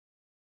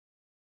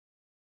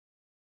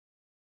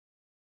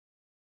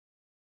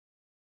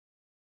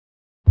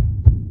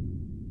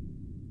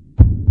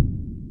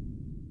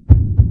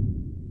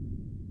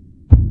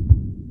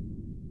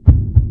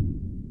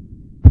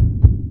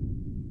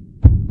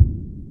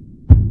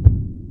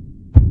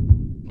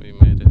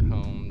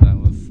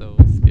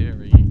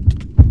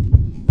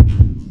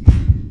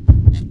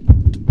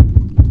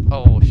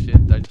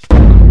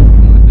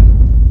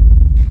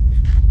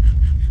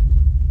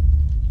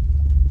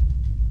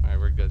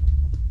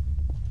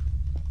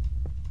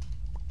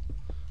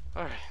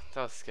Alright,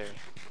 that was scary.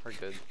 We're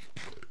good.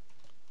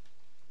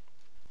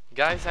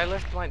 Guys, I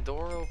left my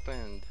door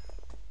opened.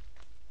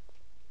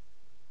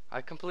 I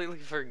completely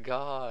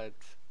forgot.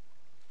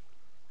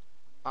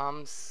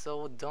 I'm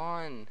so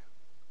done.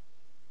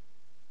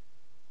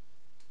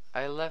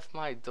 I left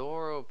my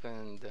door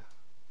opened.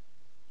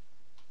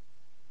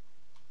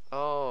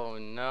 Oh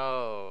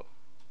no.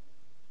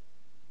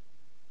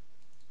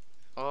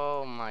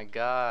 Oh my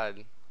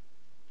god.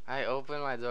 I opened my door.